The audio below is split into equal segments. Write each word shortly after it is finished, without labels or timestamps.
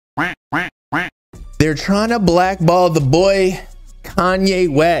They're trying to blackball the boy Kanye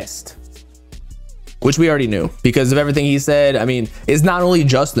West, which we already knew because of everything he said. I mean, it's not only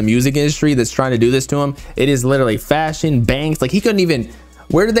just the music industry that's trying to do this to him. It is literally fashion, banks. Like, he couldn't even,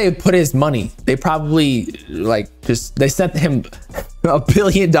 where did they put his money? They probably they sent him $1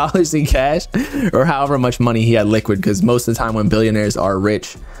 billion in cash or however much money he had liquid, because most of the time when billionaires are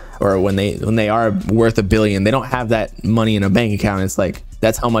rich, or when they are worth $1 billion, they don't have that money in a bank account. It's like,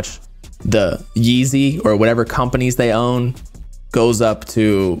 that's how much the Yeezy or whatever companies they own goes up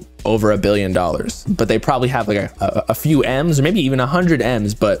to, over $1 billion. But they probably have like a few M's, or maybe even 100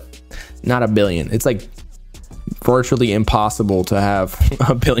 M's, but not $1 billion. It's like virtually impossible to have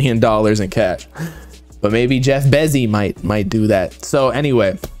 $1 billion in cash. But maybe Jeff Bezos might do that. So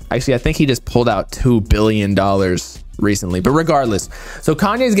anyway, actually, I think he just pulled out $2 billion recently. But regardless, so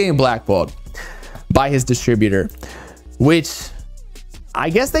Kanye's getting blackballed by his distributor, which I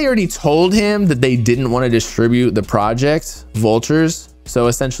guess they already told him that they didn't want to distribute the project, Vultures. So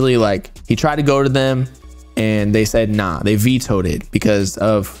essentially, like, he tried to go to them and they said nah, they vetoed it because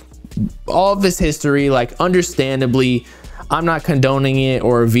of all of this history. Like, understandably, I'm not condoning it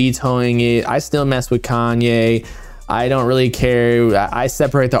or vetoing it. I still mess with Kanye. I don't really care. I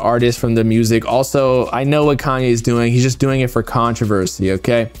separate the artist from the music. Also, I know what Kanye is doing. He's just doing it for controversy,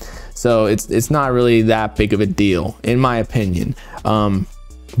 okay? So it's not really that big of a deal, in my opinion.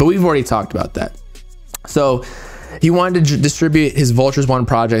 But we've already talked about that. So he wanted to distribute his Vultures One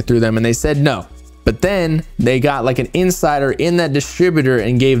project through them, and they said no. But then they got like an insider in that distributor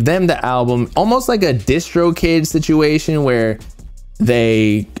and gave them the album, almost like a DistroKid situation, where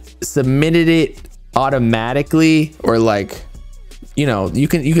they submitted it automatically, or like, you know, you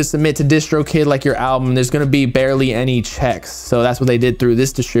can submit to DistroKid like your album. There's going to be barely any checks. So that's what they did through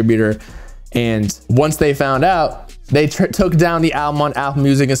this distributor. And once they found out, they took down the album on Apple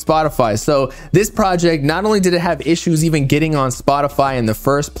Music and Spotify. So this project, not only did it have issues even getting on Spotify in the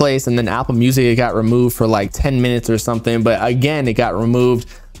first place, and then Apple Music, it got removed for like 10 minutes or something. But again, it got removed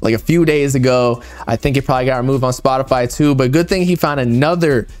like a few days ago. I think it probably got removed on Spotify too. But good thing he found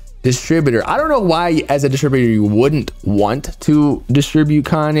another distributor. I don't know why as a distributor you wouldn't want to distribute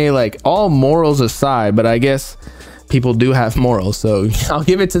Kanye, like, all morals aside, but I guess people do have morals, so I'll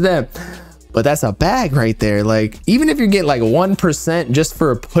give it to them. But that's a bag right there. Like, even if you get like 1% just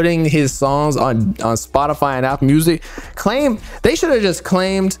for putting his songs on Spotify and Apple Music, they should have just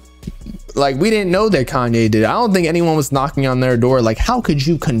claimed like we didn't know that Kanye did it. I don't think anyone was knocking on their door like, how could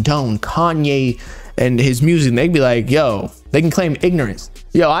you condone Kanye and his music? They'd be like, yo, they can claim ignorance.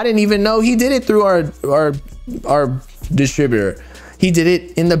 Yo, I didn't even know he did it through our distributor. He did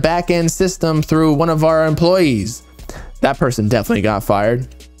it in the back end system through one of our employees. That person definitely got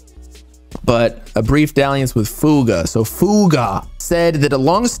fired. But a brief dalliance with Fuga. So Fuga said that a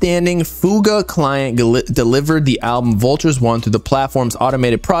long-standing Fuga client delivered the album Vultures One through the platform's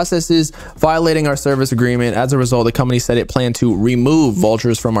automated processes, violating our service agreement. As a result, the company said it planned to remove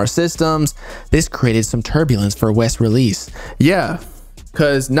Vultures from our systems. This created some turbulence for West's release. Yeah,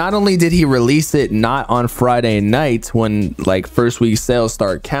 because not only did he release it not on Friday night when like first week sales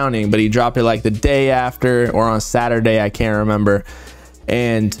start counting, but he dropped it like the day after or on Saturday, I can't remember.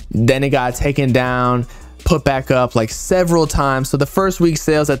 And then it got taken down, put back up like several times. So the first week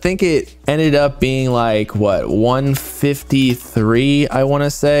sales, I think it ended up being like what, 153, I want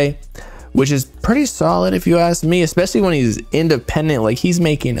to say, which is pretty solid if you ask me, especially when he's independent. Like, he's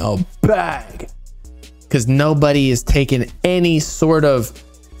making a bag because nobody is taking any sort of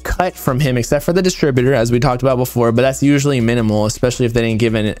cut from him except for the distributor, as we talked about before. But that's usually minimal, especially if they didn't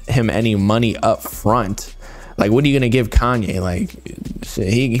give him any money up front. Like, what are you gonna give Kanye? Like,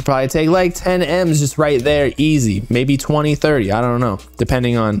 shit, he could probably take like 10 M's just right there, easy. Maybe 20, 30, I don't know,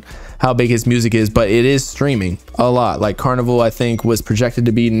 depending on how big his music is. But it is streaming a lot. Like, Carnival, I think, was projected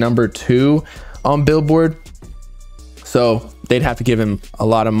to be #2 on Billboard. So they'd have to give him a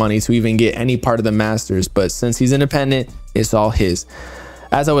lot of money to even get any part of the masters. But since he's independent, it's all his.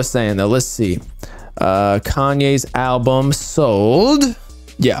 As I was saying though, let's see. Kanye's album sold,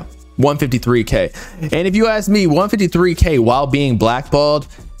 yeah, 153K. And if you ask me, 153K while being blackballed,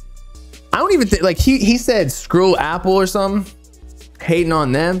 I don't even think, like, he said screw Apple or something, hating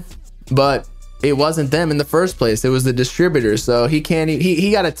on them, but it wasn't them in the first place. It was the distributor. So he can't,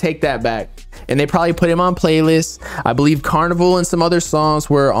 he got to take that back. And they probably put him on playlists. I believe Carnival and some other songs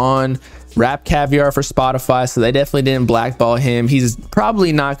were on Rap Caviar for Spotify, so they definitely didn't blackball him. He's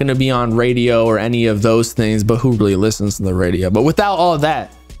probably not going to be on radio or any of those things, but who really listens to the radio? But without all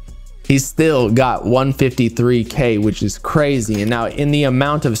that, he's still got 153K, which is crazy. And now in the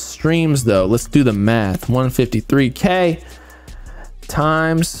amount of streams though, let's do the math. 153K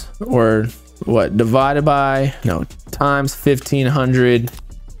times, or what, divided by, no, times 1500.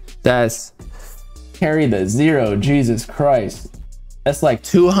 That's, carry the zero, Jesus Christ. That's like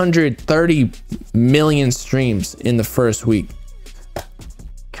 230 million streams in the first week.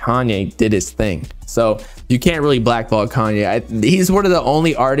 Kanye did his thing. So you can't really blackball Kanye. He's one of the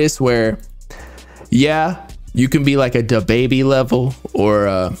only artists where, yeah, you can be like a DaBaby level, or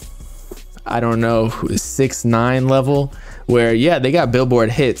I don't know, 6ix9ine level, where yeah, they got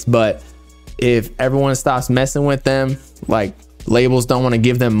Billboard hits, but if everyone stops messing with them, like labels don't want to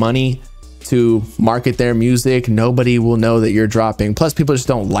give them money to market their music, nobody will know that you're dropping. Plus people just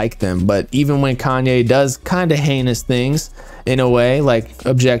don't like them. But even when Kanye does kind of heinous things in a way, like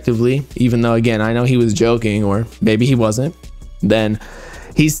objectively, even though again, I know he was joking, or maybe he wasn't, then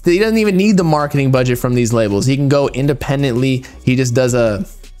he doesn't even need the marketing budget from these labels. He can go independently. He just does a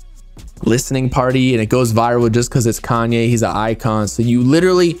listening party and it goes viral just because it's Kanye. He's an icon. So you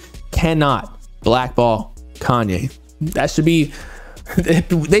literally cannot blackball Kanye. That should be,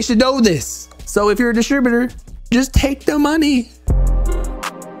 they should know this. So if you're a distributor, just take the money.